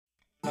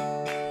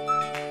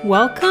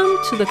Welcome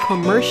to the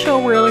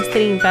Commercial Real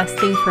Estate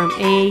Investing from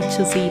A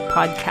to Z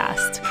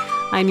podcast.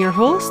 I'm your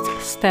host,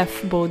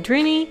 Steph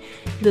Boldrini.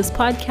 This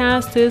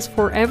podcast is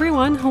for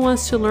everyone who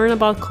wants to learn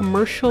about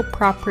commercial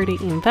property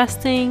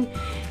investing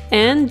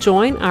and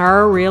join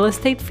our real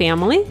estate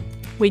family.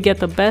 We get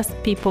the best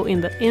people in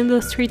the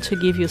industry to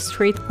give you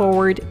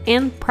straightforward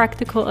and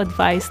practical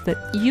advice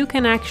that you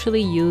can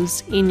actually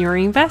use in your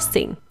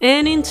investing.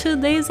 And in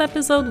today's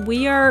episode,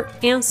 we are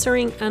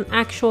answering an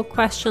actual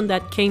question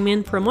that came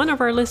in from one of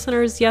our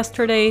listeners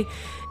yesterday.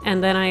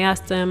 And then I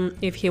asked him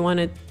if he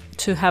wanted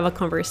to have a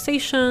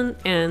conversation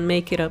and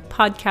make it a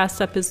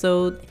podcast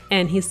episode.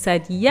 And he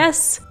said,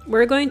 yes,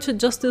 we're going to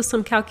just do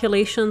some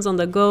calculations on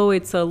the go.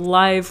 It's a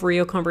live,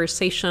 real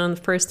conversation.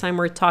 First time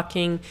we're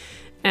talking.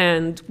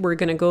 And we're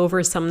going to go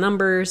over some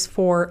numbers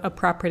for a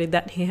property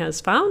that he has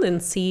found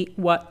and see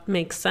what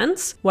makes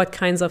sense, what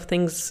kinds of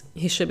things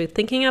he should be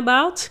thinking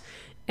about.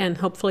 And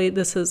hopefully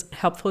this is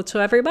helpful to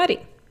everybody.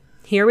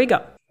 Here we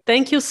go.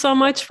 Thank you so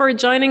much for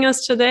joining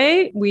us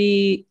today.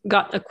 We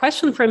got a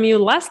question from you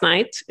last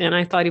night, and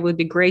I thought it would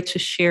be great to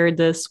share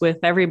this with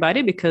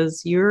everybody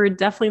because you're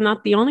definitely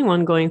not the only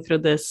one going through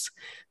this.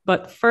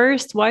 But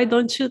first, why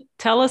don't you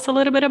tell us a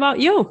little bit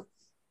about you?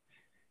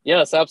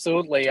 Yes,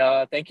 absolutely.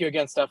 Thank you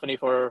again, Stephanie,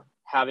 for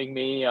having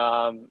me.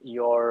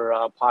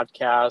 Your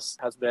podcast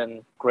has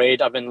been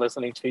great. I've been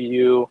listening to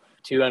you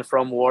to and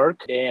from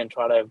work and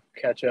try to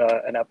catch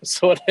an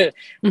episode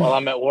while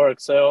I'm at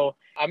work. So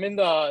I'm in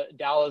the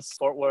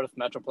Dallas-Fort Worth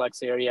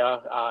Metroplex area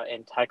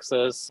in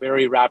Texas,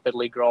 very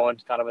rapidly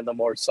growing, kind of in the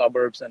more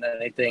suburbs than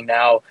anything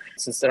now,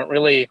 since there aren't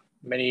really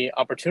many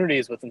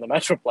opportunities within the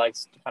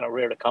Metroplex, kind of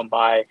rare to come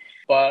by.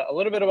 But a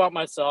little bit about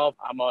myself,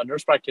 I'm a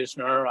nurse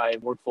practitioner. I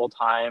work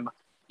full-time,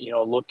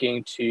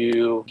 looking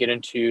to get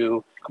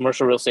into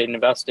commercial real estate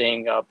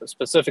investing,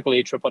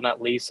 specifically triple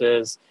net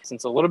leases, since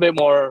it's a little bit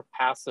more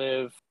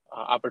passive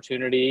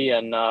opportunity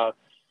and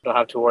don't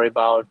have to worry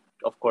about,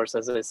 of course,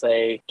 as they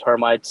say,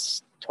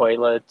 termites,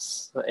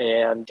 toilets,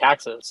 and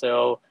taxes.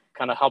 So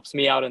kind of helps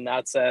me out in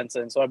that sense.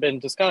 And so I've been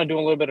just kind of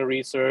doing a little bit of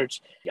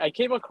research. I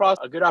came across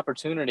a good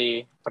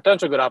opportunity,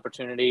 potential good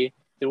opportunity,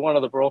 through one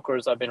of the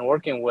brokers I've been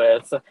working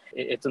with.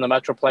 It's in the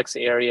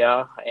Metroplex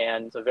area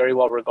and it's a very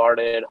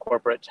well-regarded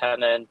corporate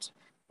tenant.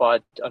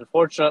 But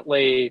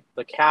unfortunately,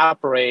 the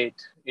cap rate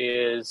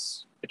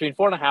is between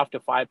 4.5% to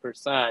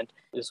 5%.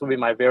 This will be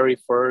my very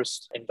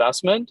first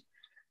investment.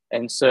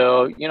 And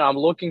so, I'm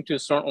looking to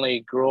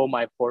certainly grow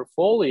my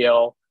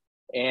portfolio.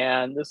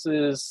 And this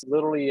is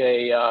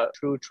literally a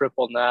true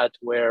triple net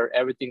where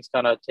everything's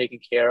kind of taken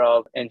care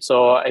of. And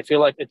so I feel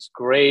like it's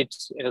great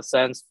in a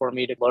sense for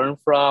me to learn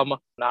from,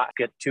 not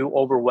get too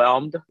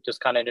overwhelmed, just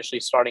kind of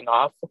initially starting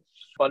off.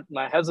 But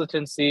my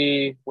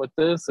hesitancy with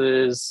this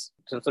is,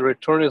 since the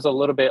return is a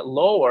little bit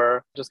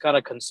lower, just kind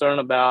of concerned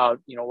about,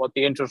 what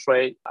the interest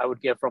rate I would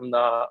get from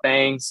the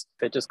banks.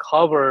 If it just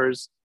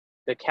covers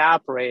the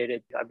cap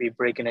rate, I'd be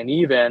breaking it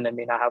even. I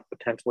mean, I have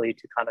potentially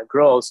to kind of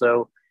grow.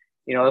 So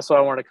that's why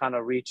I want to kind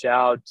of reach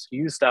out to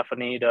you,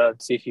 Stephanie, to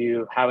see if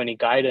you have any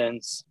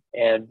guidance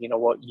and,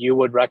 what you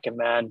would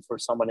recommend for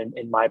someone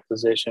in my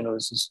position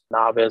who's just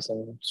novice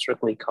and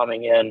strictly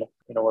coming in,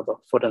 with a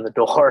foot in the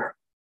door.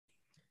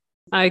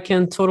 I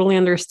can totally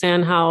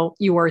understand how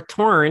you are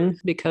torn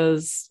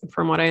because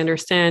from what I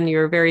understand,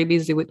 you're very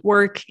busy with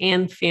work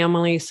and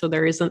family. So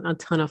there isn't a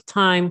ton of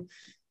time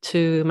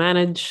to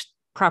manage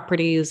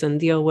properties and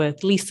deal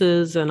with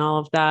leases and all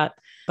of that.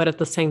 But at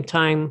the same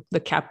time, the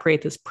cap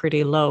rate is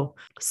pretty low.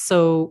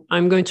 So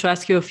I'm going to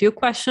ask you a few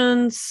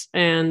questions.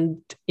 And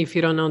if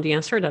you don't know the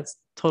answer, that's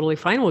totally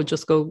fine. We'll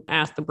just go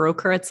ask the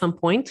broker at some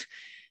point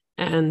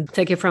and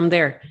take it from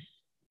there.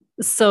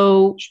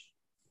 So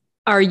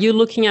are you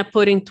looking at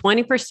putting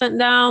 20%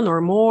 down or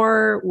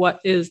more?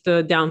 What is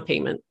the down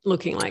payment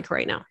looking like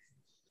right now?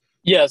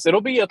 Yes, it'll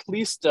be at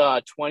least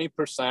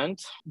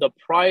 20%. The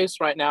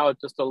price right now is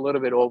just a little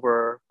bit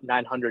over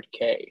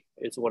 $900K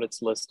is what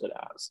it's listed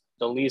as.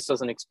 The lease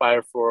doesn't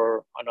expire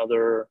for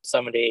another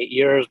 7 to 8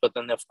 years, but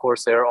then of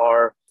course there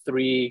are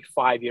 3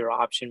 5-year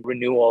option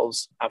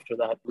renewals after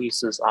that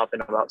lease is up in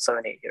about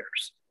 7 8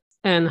 years.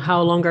 And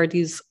how long are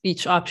these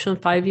each option?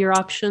 5-year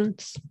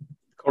options?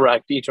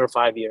 Correct. Each are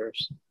 5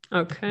 years.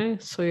 Okay.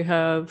 So you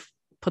have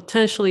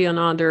potentially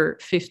another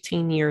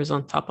 15 years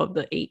on top of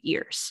the 8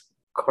 years.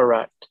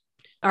 Correct.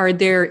 Are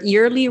there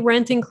yearly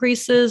rent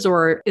increases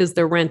or is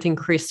the rent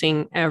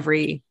increasing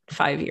every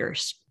 5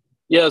 years?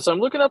 Yeah, so I'm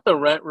looking at the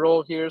rent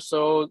roll here.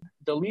 So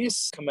the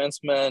lease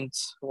commencement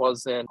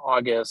was in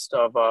August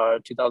of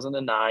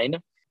 2009,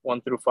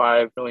 1 through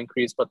 5, no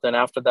increase. But then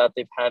after that,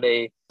 they've had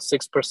a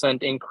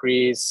 6%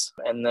 increase.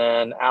 And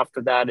then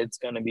after that, it's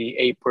going to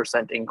be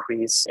 8%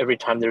 increase every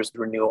time there's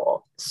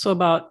renewal. So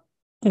about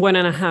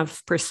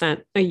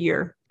 1.5% a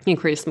year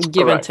increase,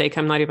 give Correct. and take.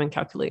 I'm not even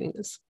calculating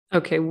this.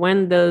 Okay,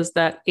 when does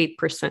that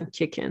 8%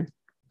 kick in?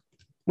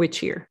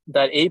 Which year?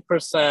 That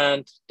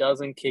 8%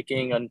 doesn't kick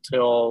in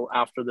until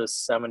after the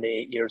 7 to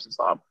 8 years is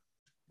up.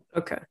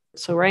 Okay,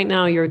 so right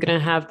now you're going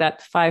to have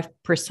that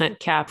 5%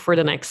 cap for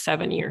the next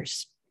 7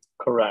 years.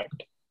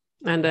 Correct.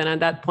 And then at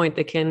that point,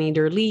 they can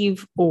either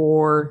leave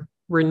or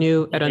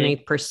renew at an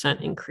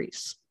 8%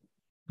 increase.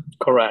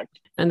 Correct.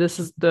 And this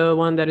is the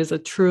one that is a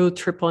true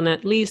triple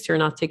net lease. You're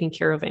not taking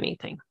care of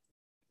anything.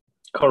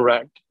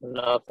 Correct.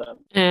 Nothing.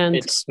 And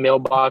it's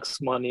mailbox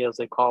money, as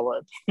they call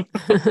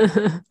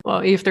it. Well,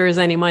 if there is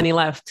any money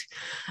left.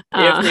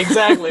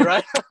 Exactly,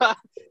 right?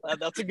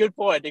 That's a good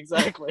point.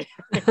 Exactly.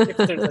 If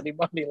there's any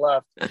money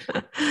left.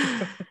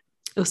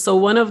 So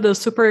one of the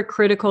super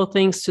critical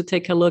things to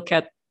take a look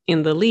at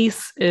in the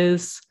lease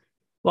is,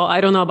 well,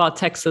 I don't know about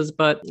Texas,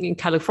 but in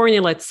California,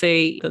 let's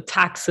say the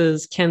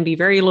taxes can be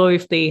very low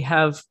if they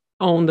have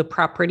owned the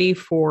property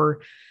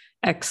for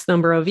X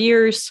number of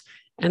years.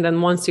 And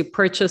then once you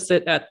purchase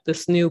it at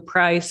this new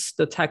price,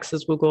 the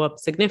taxes will go up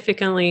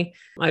significantly.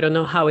 I don't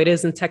know how it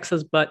is in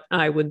Texas, but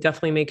I would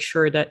definitely make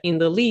sure that in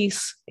the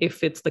lease,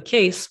 if it's the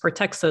case for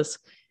Texas,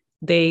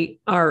 they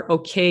are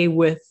okay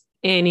with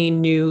any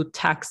new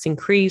tax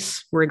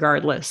increase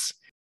regardless.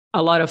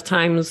 A lot of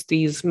times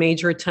these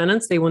major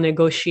tenants, they will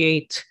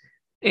negotiate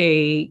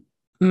a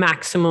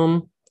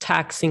maximum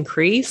tax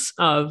increase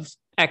of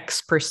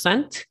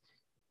X%.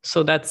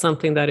 So that's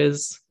something that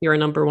is your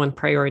number one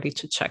priority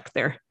to check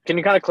there. Can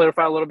you kind of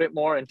clarify a little bit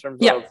more in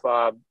terms of,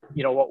 what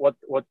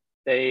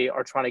they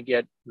are trying to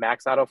get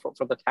max out of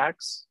for the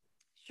tax?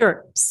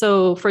 Sure.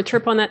 So for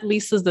triple net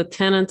leases, the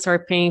tenants are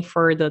paying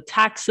for the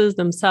taxes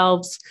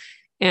themselves.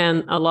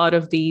 And a lot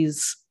of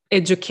these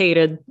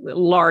educated,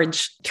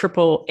 large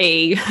triple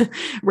A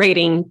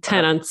rating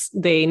tenants,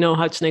 they know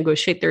how to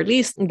negotiate their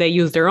lease. They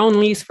use their own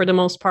lease for the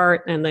most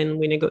part. And then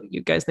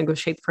you guys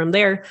negotiate from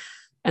there.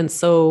 And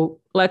so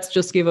let's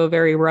just give a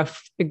very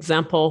rough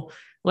example.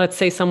 Let's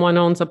say someone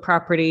owns a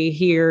property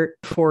here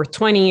for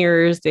 20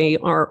 years. They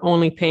are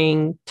only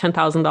paying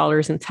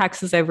 $10,000 in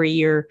taxes every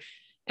year.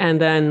 And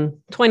then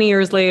 20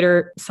 years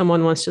later,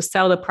 someone wants to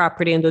sell the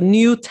property and the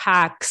new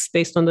tax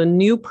based on the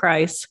new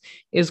price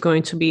is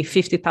going to be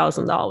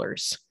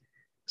 $50,000.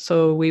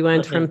 So we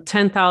went from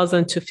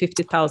 $10,000 to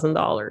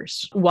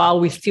 $50,000 while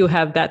we still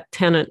have that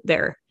tenant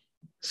there.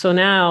 So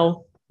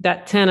now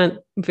that tenant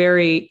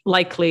very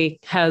likely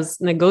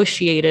has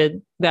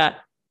negotiated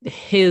that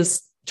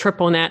his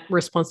triple net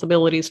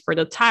responsibilities for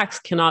the tax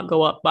cannot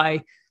go up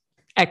by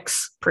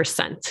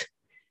X%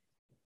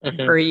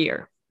 per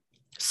year.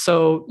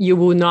 So you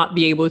will not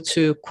be able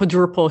to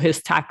quadruple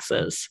his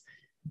taxes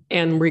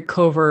and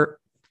recover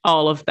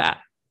all of that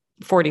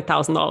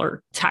 $40,000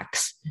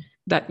 tax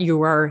that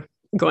you are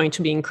going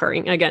to be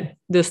incurring. Again,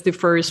 this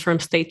differs from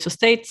state to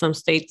state. Some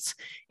states,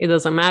 it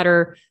doesn't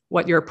matter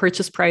what your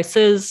purchase price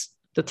is.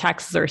 The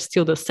taxes are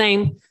still the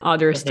same.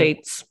 Other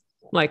states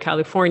like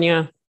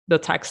California, the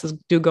taxes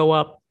do go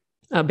up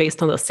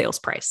based on the sales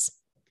price.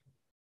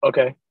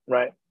 Okay,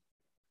 right.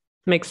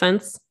 Make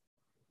sense?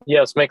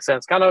 Yes, makes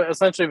sense. Kind of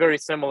essentially very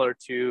similar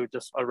to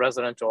just a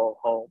residential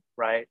home,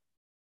 right?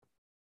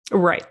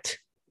 Right.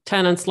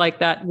 Tenants like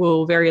that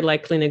will very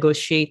likely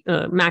negotiate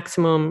a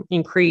maximum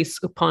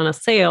increase upon a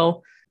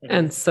sale.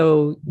 And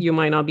so you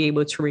might not be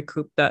able to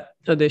recoup that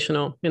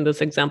additional, in this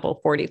example,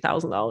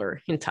 $40,000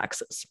 in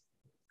taxes.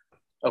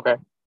 Okay,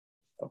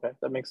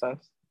 that makes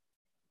sense.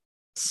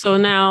 So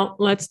now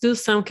let's do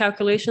some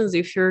calculations.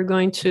 If you're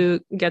going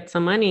to get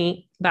some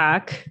money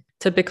back,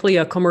 typically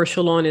a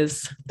commercial loan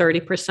is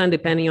 30%,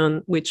 depending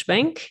on which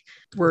bank.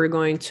 We're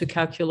going to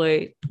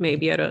calculate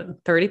maybe at a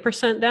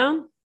 30%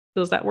 down.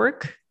 Does that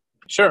work?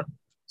 Sure.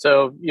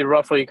 So you're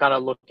roughly kind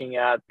of looking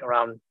at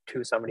around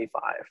 $275.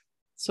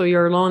 So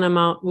your loan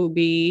amount will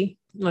be,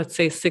 let's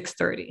say,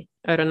 $630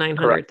 at a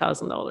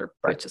 $900,000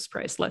 purchase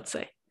price, let's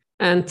say.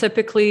 And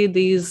typically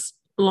these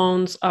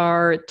loans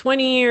are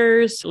 20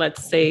 years,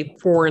 let's say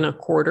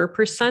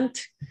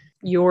 4.25%.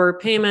 Your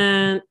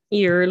payment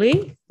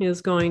yearly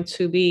is going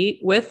to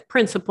be, with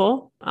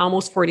principal,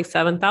 almost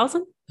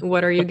 $47,000.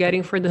 What are you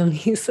getting for the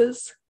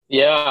leases?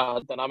 Yeah,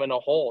 then I'm in a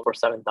hole for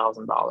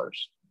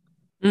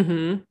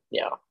 $7,000.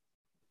 Yeah.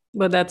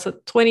 But that's a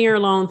 20-year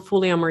loan,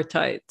 fully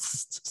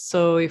amortized.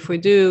 So if we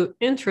do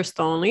interest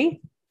only,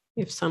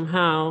 if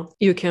somehow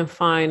you can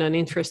find an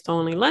interest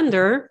only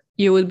lender,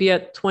 you would be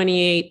at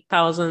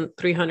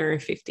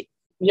 $28,350.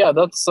 Yeah,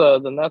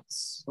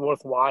 that's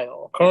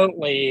worthwhile.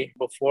 Currently,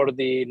 before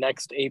the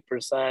next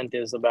 8%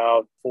 is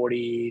about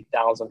 $40,500,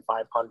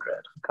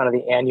 kind of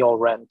the annual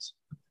rent.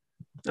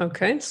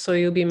 Okay, so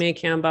you'll be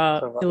making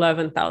about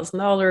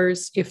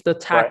 $11,000 if the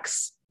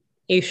tax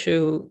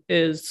issue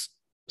is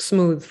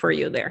smooth for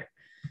you there.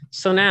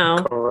 So now,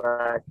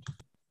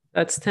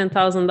 that's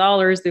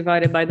 $10,000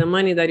 divided by the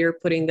money that you're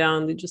putting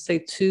down. Did you say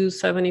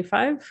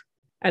 $275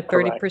 at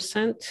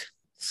 30%?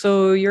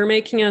 So you're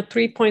making a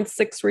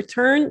 3.6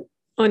 return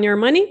on your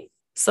money.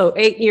 So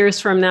 8 years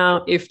from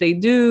now, if they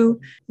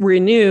do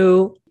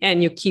renew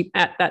and you keep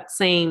at that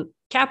same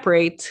cap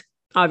rate,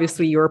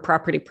 obviously your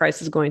property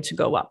price is going to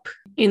go up.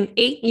 In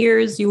 8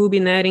 years, you will be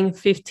netting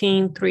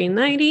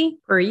 $15,390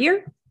 per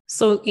year.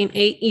 So in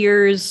 8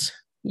 years,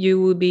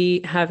 you will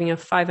be having a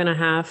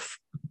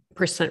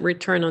 5.5%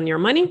 return on your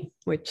money,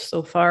 which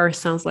so far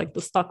sounds like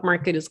the stock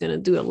market is going to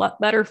do a lot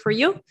better for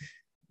you.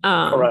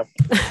 Correct.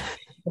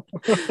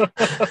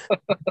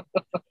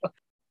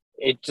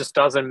 It just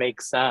doesn't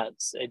make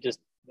sense.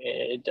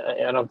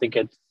 I don't think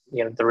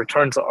the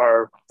returns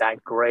are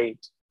that great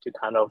to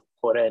kind of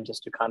put in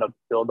just to kind of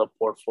build a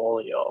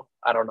portfolio.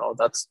 I don't know.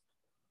 That's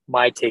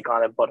my take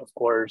on it. But of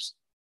course,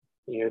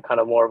 you're kind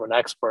of more of an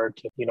expert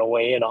to,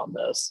 weigh in on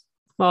this.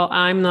 Well,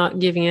 I'm not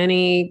giving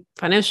any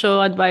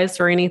financial advice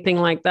or anything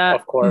like that.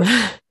 Of course.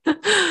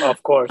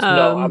 Of course.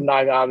 No, I'm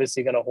not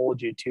obviously going to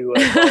hold you to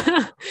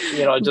it.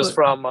 But, just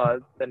from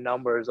the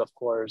numbers, of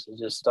course, it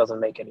just doesn't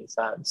make any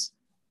sense.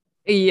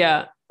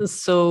 Yeah.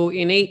 So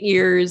in 8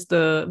 years,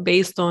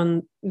 based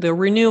on the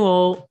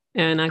renewal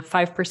and a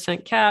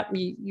 5% cap,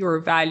 your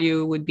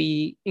value would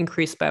be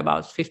increased by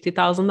about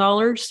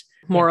 $50,000,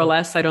 more or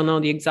less. I don't know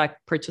the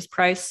exact purchase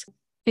price.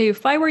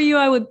 If I were you,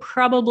 I would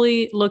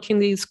probably look in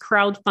these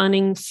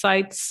crowdfunding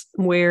sites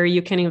where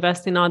you can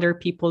invest in other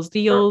people's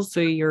deals. So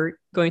you're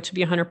going to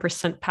be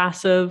 100%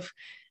 passive,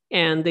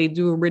 and they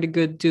do really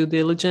good due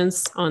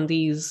diligence on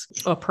these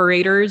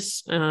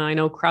operators. I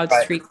know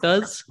CrowdStreet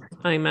does.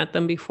 I met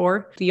them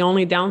before. The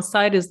only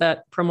downside is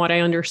that, from what I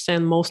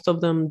understand, most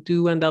of them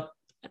do end up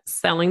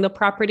selling the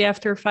property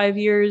after 5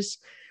 years.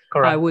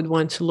 Correct. I would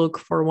want to look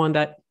for one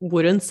that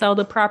wouldn't sell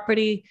the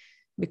property,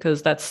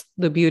 because that's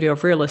the beauty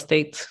of real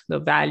estate, the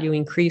value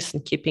increase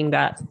and keeping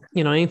that,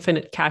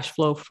 infinite cash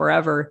flow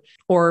forever,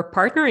 or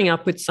partnering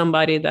up with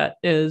somebody that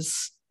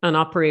is an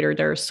operator.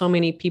 There are so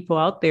many people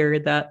out there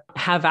that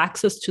have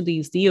access to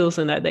these deals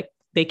and that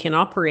they can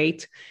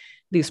operate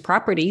these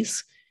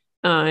properties,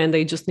 and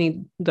they just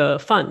need the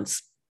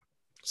funds.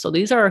 So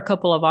these are a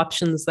couple of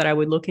options that I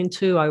would look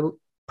into. I would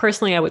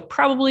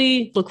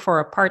probably look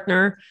for a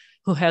partner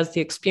who has the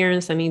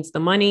experience and needs the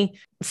money,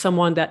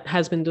 someone that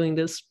has been doing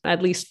this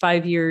at least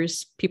 5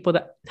 years. People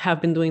that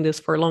have been doing this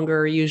for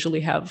longer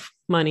usually have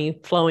money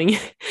flowing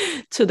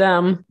to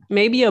them.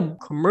 Maybe a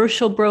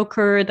commercial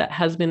broker that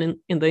has been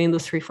in the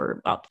industry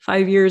for about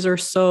 5 years or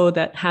so,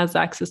 that has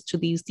access to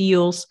these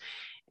deals,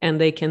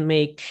 and they can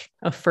make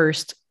a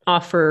first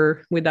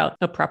offer without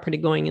a property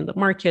going in the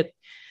market,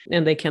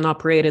 and they can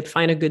operate it,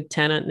 find a good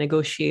tenant,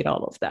 negotiate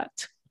all of that.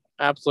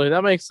 Absolutely.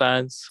 That makes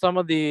sense. Some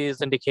of these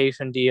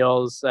syndication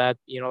deals that,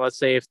 let's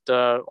say if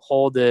the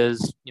hold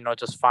is,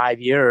 just 5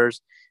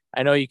 years,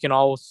 I know you can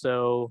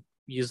also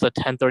use the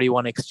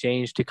 1031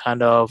 exchange to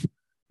kind of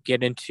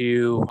get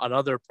into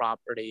another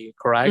property,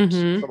 correct?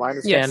 From my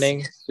understanding.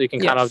 Yes. So you can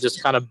kind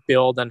of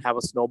build and have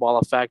a snowball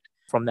effect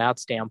from that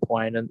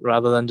standpoint, and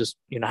rather than just,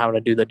 having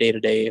to do the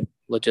day-to-day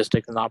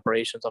logistics and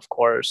operations, of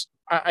course.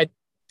 I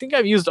think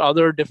I've used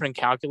other different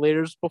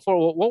calculators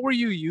before. What were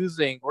you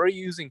using? What are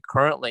you using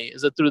currently?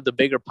 Is it through the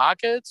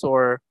BiggerPockets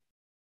or?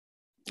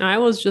 I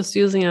was just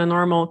using a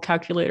normal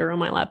calculator on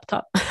my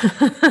laptop.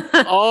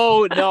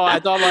 Oh, no. I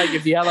thought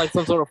if you had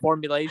some sort of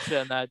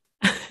formulation that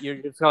you're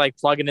just kind of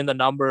plugging in the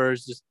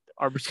numbers just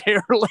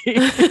arbitrarily.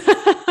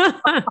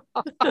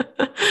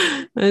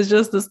 It's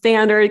just the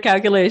standard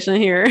calculation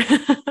here.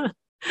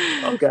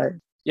 Okay.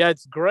 Yeah,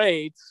 it's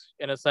great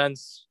in a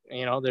sense.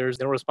 There's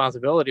no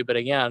responsibility, but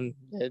again,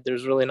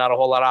 there's really not a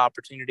whole lot of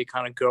opportunity to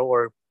kind of go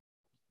or,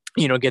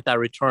 get that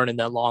return in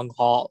that long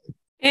haul.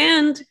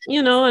 And,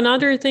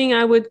 another thing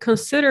I would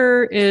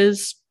consider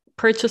is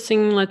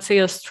purchasing, let's say,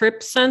 a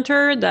strip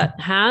center that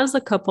has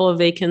a couple of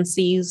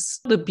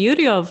vacancies. The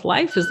beauty of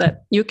life is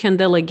that you can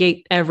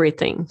delegate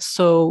everything.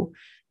 So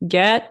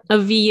get a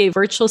VA,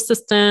 virtual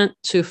assistant,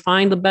 to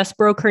find the best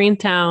broker in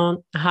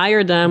town,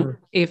 hire them.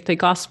 If they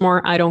cost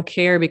more, I don't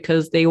care,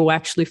 because they will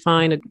actually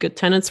find good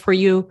tenants for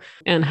you,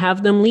 and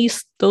have them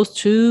lease those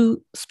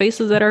 2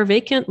 spaces that are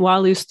vacant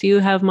while you still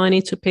have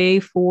money to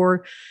pay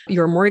for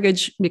your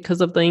mortgage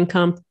because of the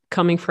income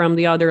coming from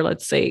the other,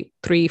 let's say,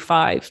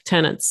 3-5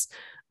 tenants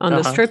on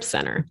the strip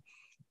center.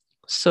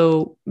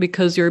 So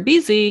because you're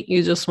busy,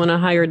 you just want to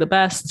hire the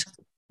best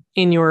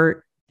in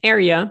your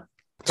area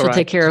to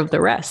take care of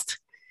the rest.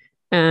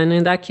 And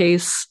in that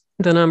case,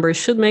 the numbers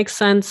should make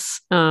sense.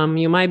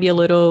 You might be a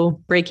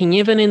little breaking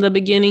even in the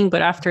beginning,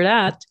 but after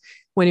that,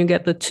 when you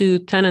get the 2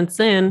 tenants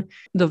in,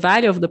 the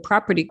value of the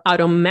property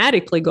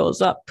automatically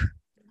goes up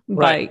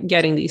by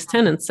getting these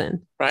tenants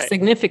in,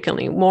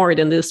 significantly more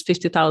than this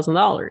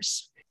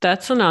 $50,000.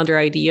 That's another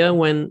idea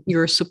when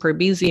you're super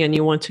busy and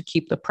you want to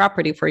keep the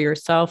property for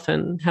yourself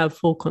and have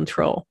full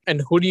control.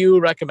 And who do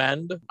you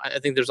recommend? I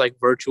think there's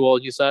virtual,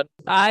 you said?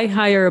 I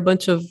hire a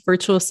bunch of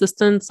virtual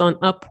assistants on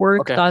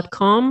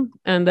Upwork.com.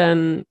 And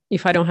then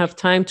if I don't have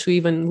time to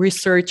even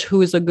research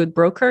who is a good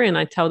broker, and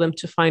I tell them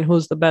to find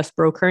who's the best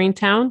broker in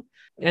town,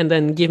 and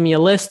then give me a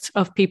list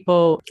of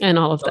people and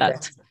all of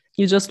that.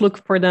 You just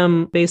look for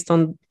them based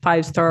on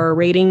 5-star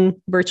rating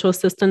virtual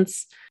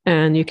assistants,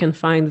 and you can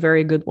find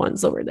very good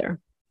ones over there.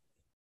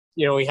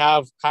 We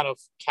have kind of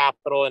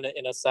capital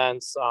in a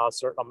sense, a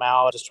certain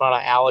amount, just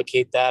trying to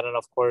allocate that. And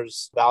of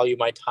course, value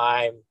my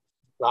time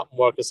a lot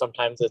more, because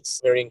sometimes it's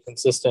very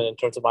inconsistent in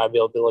terms of my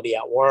availability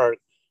at work.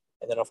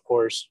 And then, of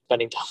course,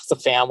 spending time with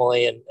the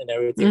family and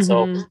everything.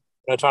 So,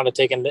 trying to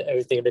take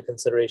everything into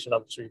consideration.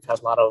 I'm sure you've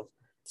had a lot of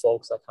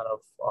folks that kind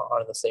of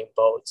are in the same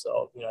boat.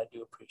 So, I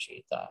do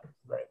appreciate that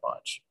very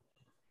much.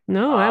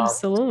 No,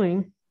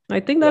 absolutely. I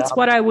think that's Yeah,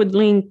 what I would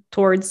lean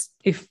towards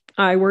if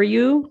I were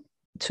you,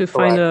 to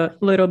find correct.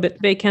 a little bit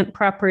vacant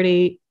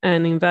property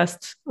and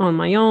invest on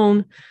my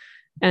own,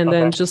 and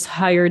then Okay. just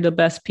hire the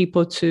best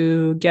people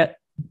to get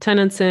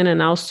tenants in,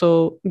 and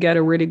also get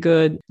a really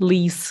good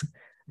lease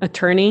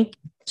attorney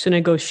to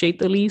negotiate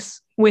the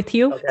lease with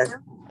you. Okay.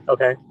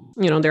 Okay.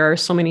 There are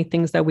so many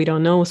things that we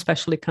don't know,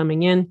 especially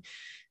coming in,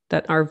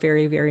 that are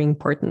very, very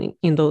important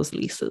in those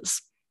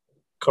leases.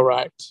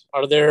 Correct.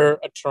 Are there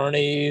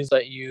attorneys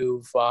that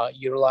you've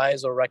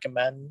utilized or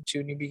recommend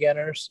to new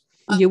beginners?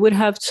 You would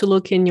have to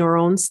look in your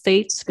own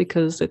states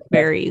because it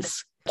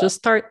varies. Just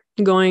start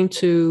going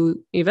to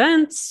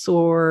events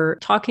or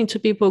talking to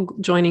people,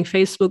 joining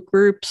Facebook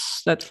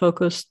groups that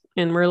focus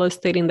in real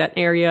estate in that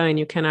area, and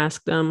you can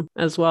ask them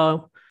as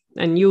well.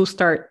 And you'll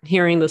start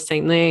hearing the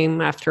same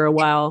name after a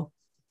while.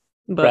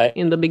 But Right.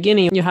 in the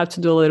beginning, you have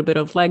to do a little bit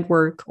of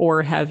legwork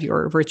or have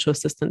your virtual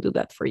assistant do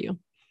that for you.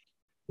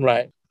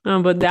 Right.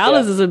 But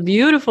Dallas is a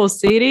beautiful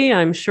city.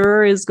 I'm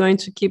sure is going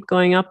to keep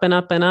going up and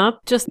up and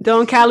up. Just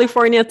don't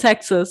California,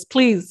 Texas,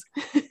 please.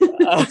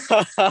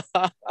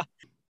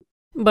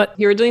 But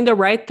you're doing the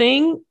right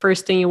thing.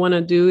 First thing you want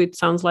to do, it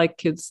sounds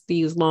like it's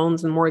these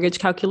loans and mortgage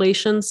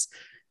calculations,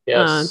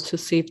 Yes. to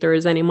see if there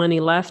is any money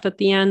left at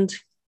the end,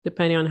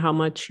 depending on how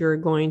much you're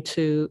going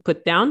to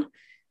put down.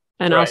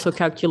 And Right. also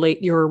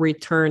calculate your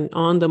return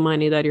on the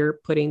money that you're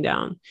putting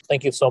down.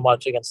 Thank you so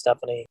much again,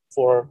 Stephanie,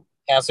 for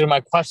answering my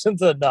questions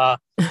and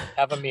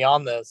having me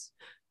on this.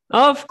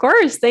 Oh, of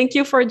course. Thank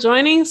you for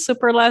joining.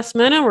 Super last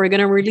minute. We're going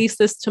to release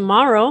this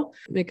tomorrow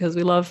because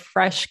we love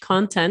fresh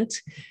content.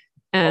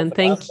 And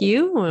thank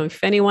you.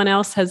 If anyone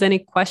else has any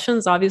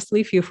questions,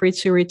 obviously, feel free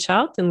to reach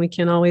out and we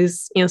can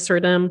always answer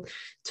them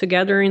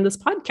together in this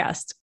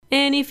podcast.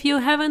 And if you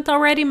haven't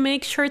already,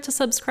 make sure to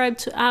subscribe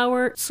to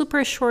our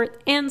super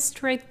short and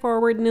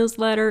straightforward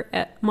newsletter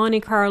at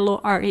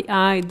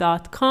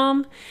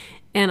montecarlorei.com.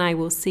 And I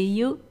will see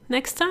you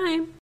next time.